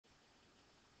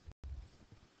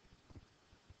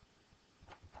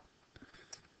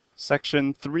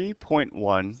Section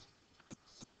 3.1,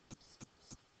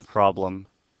 problem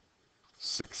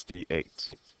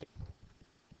 68.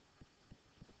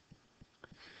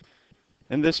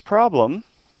 In this problem,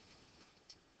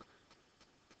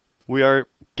 we are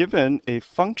given a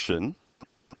function,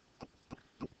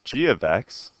 g of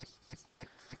x,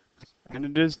 and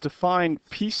it is defined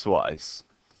piecewise.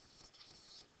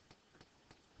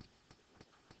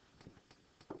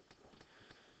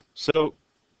 So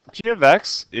g of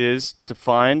x is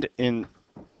defined in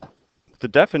the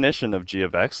definition of g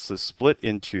of x is split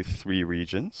into three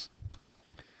regions,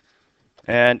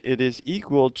 and it is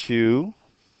equal to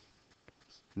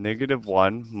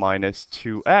 -1 minus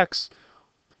 2x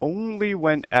only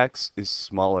when x is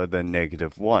smaller than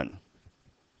 -1.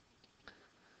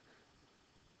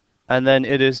 And then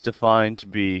it is defined to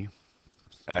be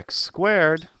x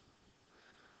squared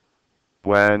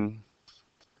when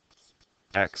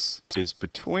x is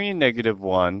between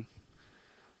 -1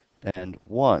 and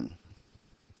 1.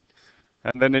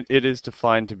 And then it is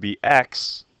defined to be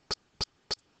x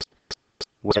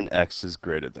when x is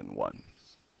greater than 1.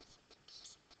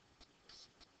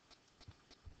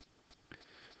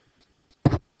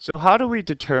 So how do we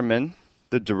determine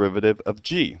the derivative of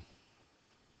g?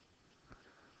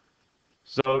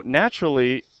 So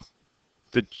naturally,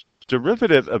 the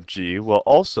derivative of g will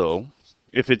also,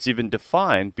 if it's even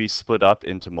defined, be split up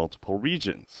into multiple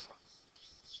regions.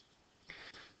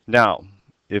 Now,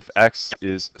 if x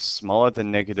is smaller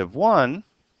than -1,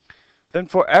 then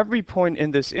for every point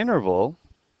in this interval,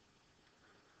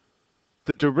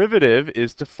 the derivative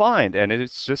is defined, and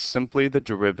it's just simply the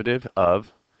derivative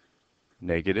of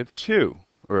 -2.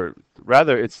 Or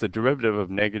rather, it's the derivative of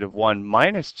 -1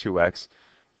 minus 2x,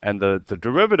 and the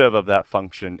derivative of that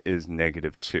function is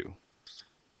 -2.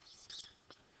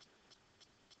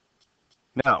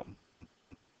 Now,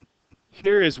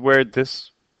 here is where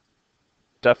this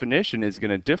definition is going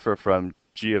to differ from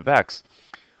g of x.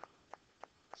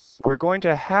 We're going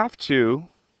to have to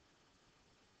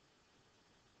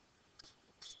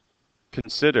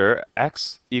consider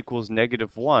x equals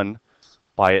 -1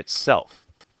 by itself.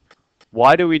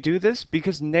 Why do we do this?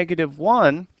 Because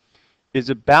 -1 is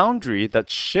a boundary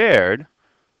that's shared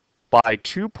by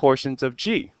two portions of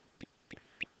g,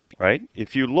 right?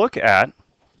 If you look at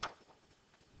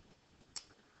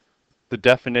the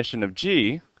definition of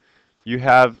g, you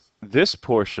have this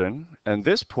portion, and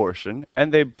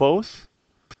they both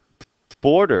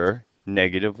border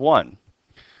 -1.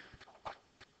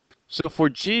 So for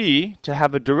g to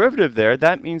have a derivative there,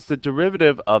 that means the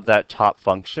derivative of that top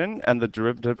function and the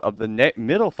derivative of the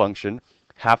middle function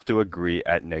have to agree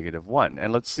at -1.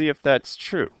 And let's see if that's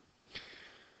true.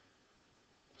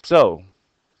 So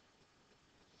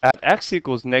at x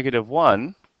equals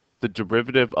 -1, the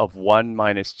derivative of 1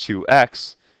 minus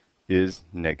 2x is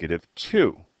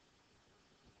 -2.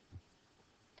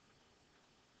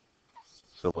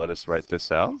 So let us write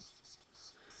this out.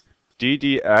 d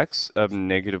dx of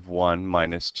 -1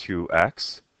 minus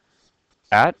 2x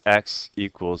at x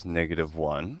equals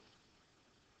 -1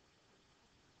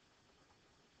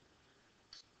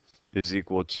 is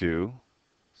equal to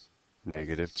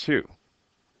 -2.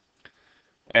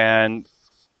 And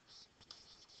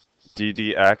d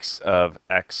dx of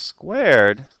x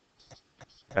squared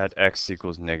at x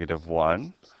equals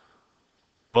 -1,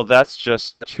 well, that's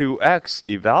just 2x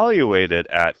evaluated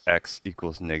at x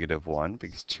equals -1,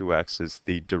 because 2x is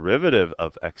the derivative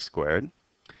of x squared.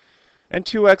 And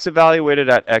 2x evaluated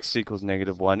at x equals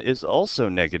 -1 is also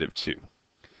 -2.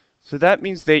 So that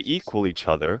means they equal each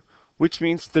other, which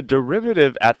means the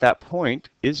derivative at that point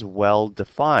is well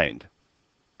defined.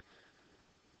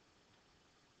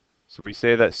 So we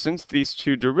say that since these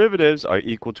two derivatives are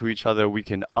equal to each other, we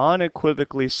can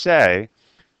unequivocally say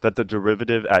that the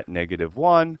derivative at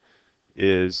 -1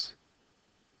 is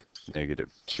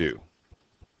 -2.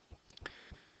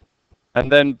 And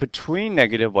then between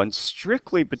 -1,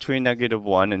 strictly between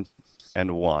 -1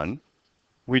 and 1,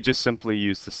 we just simply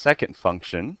use the second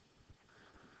function.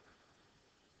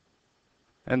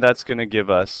 And that's going to give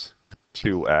us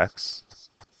 2x.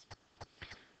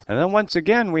 And then once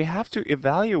again, we have to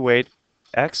evaluate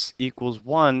x equals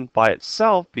 1 by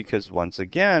itself, because once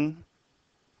again,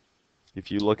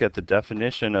 if you look at the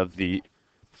definition of the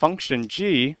function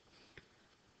g,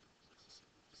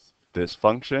 this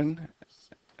function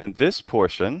and this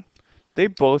portion, they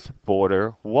both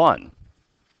border 1.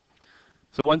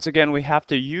 So once again, we have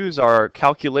to use our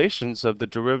calculations of the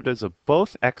derivatives of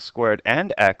both x squared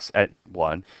and x at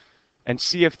 1 and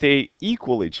see if they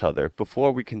equal each other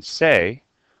before we can say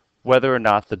whether or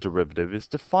not the derivative is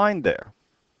defined there.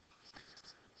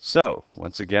 So,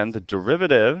 once again, the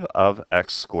derivative of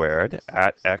x squared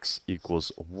at x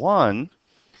equals 1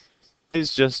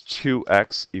 is just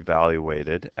 2x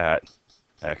evaluated at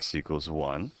x equals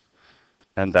 1,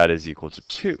 and that is equal to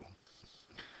 2.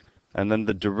 And then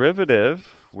the derivative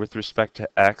with respect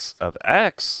to x of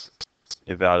x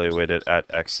evaluated at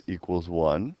x equals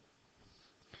 1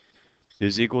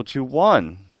 is equal to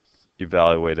 1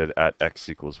 evaluated at x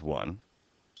equals 1,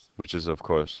 which is, of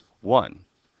course, 1.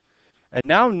 And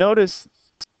now notice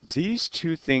these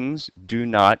two things do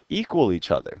not equal each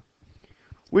other,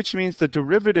 which means the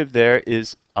derivative there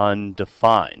is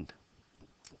undefined.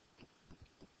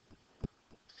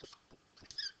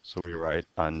 So we write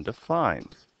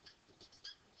undefined.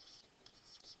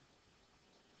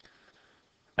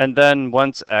 And then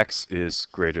once x is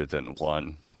greater than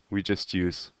 1, we just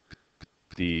use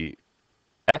the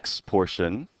x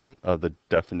portion of the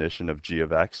definition of g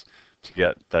of x to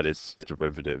get that its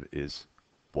derivative is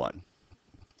 1.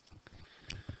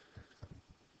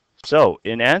 So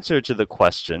in answer to the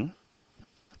question,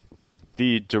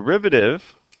 the derivative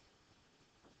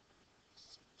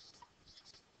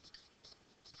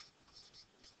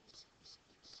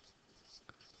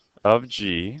of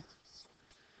g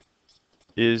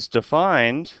is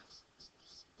defined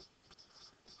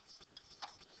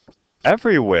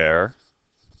everywhere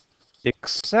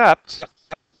except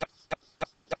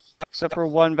for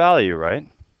one value, right?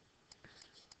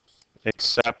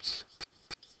 Except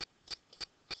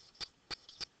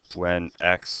when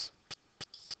x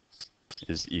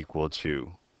is equal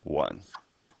to 1.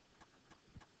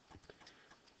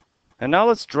 And now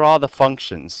let's draw the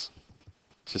functions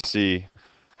to see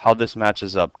how this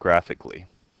matches up graphically.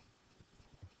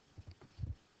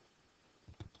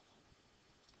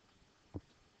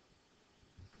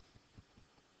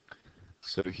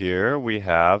 So here we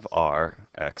have our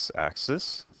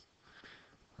x-axis,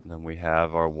 and then we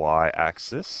have our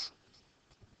y-axis.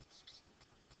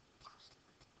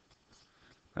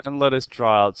 And let us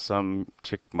draw out some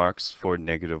tick marks for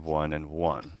 -1 and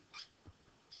 1.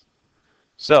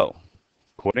 So,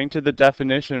 according to the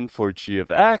definition for g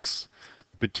of x,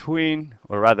 between,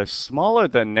 or rather smaller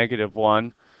than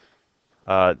 -1,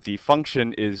 the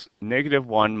function is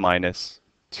 -1 minus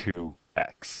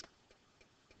 2x.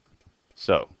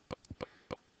 So,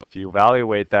 if you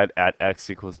evaluate that at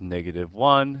x equals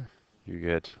 -1, you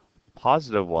get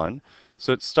 +1.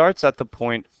 So it starts at the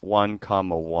point 1,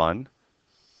 1,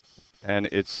 and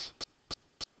it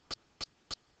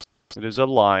is a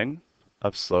line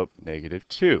of slope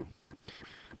 -2.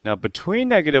 Now between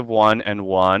 -1 and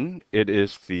 1, it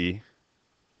is the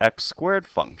x squared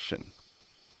function,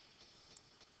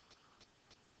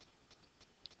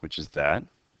 which is that.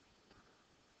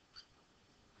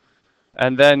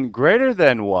 And then greater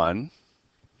than 1,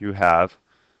 you have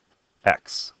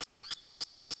x.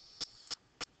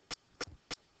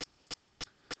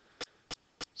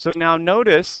 So now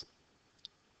notice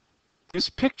this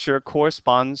picture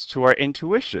corresponds to our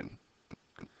intuition.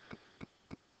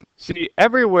 See,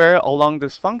 everywhere along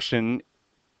this function,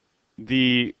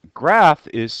 the graph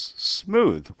is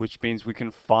smooth, which means we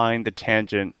can find the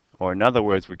tangent, or in other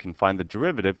words, we can find the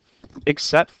derivative,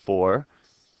 except for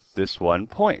this one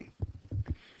point.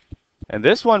 And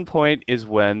this one point is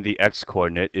when the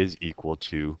x-coordinate is equal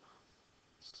to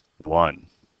 1.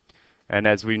 And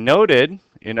as we noted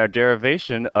in our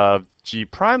derivation of g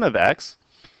prime of x,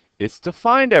 it's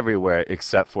defined everywhere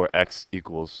except for x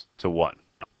equals to 1.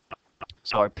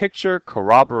 So our picture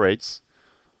corroborates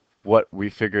what we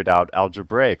figured out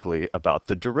algebraically about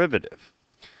the derivative.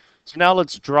 So now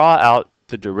let's draw out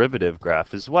the derivative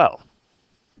graph as well.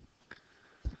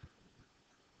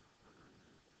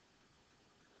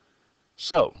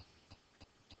 So,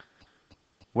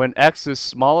 when x is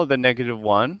smaller than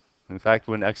 -1, in fact,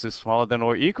 when x is smaller than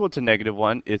or equal to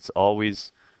 -1, it's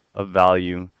always a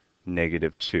value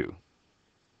 -2.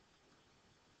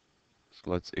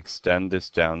 So let's extend this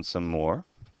down some more.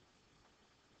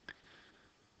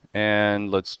 And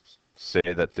let's say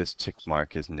that this tick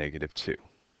mark is -2.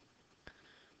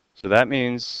 So that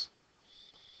means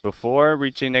before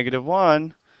reaching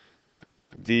 -1,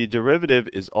 the derivative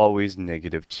is always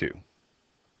 -2.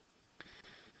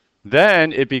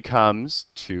 Then it becomes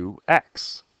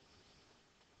 2x.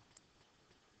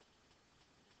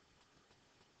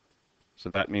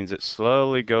 So that means it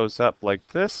slowly goes up like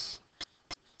this,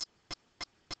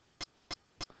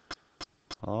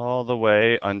 all the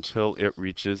way until it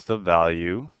reaches the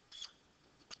value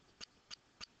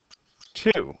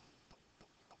 2.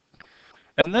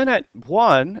 And then at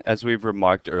 1, as we've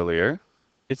remarked earlier,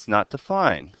 it's not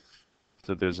defined.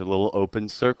 So there's a little open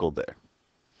circle there.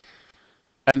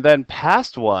 And then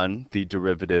past 1, the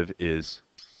derivative is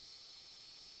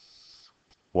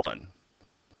 1.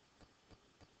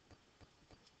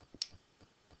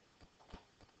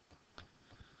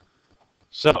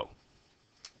 So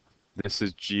this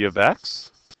is g of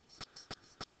x.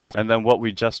 And then what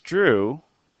we just drew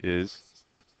is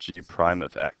g prime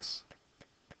of x.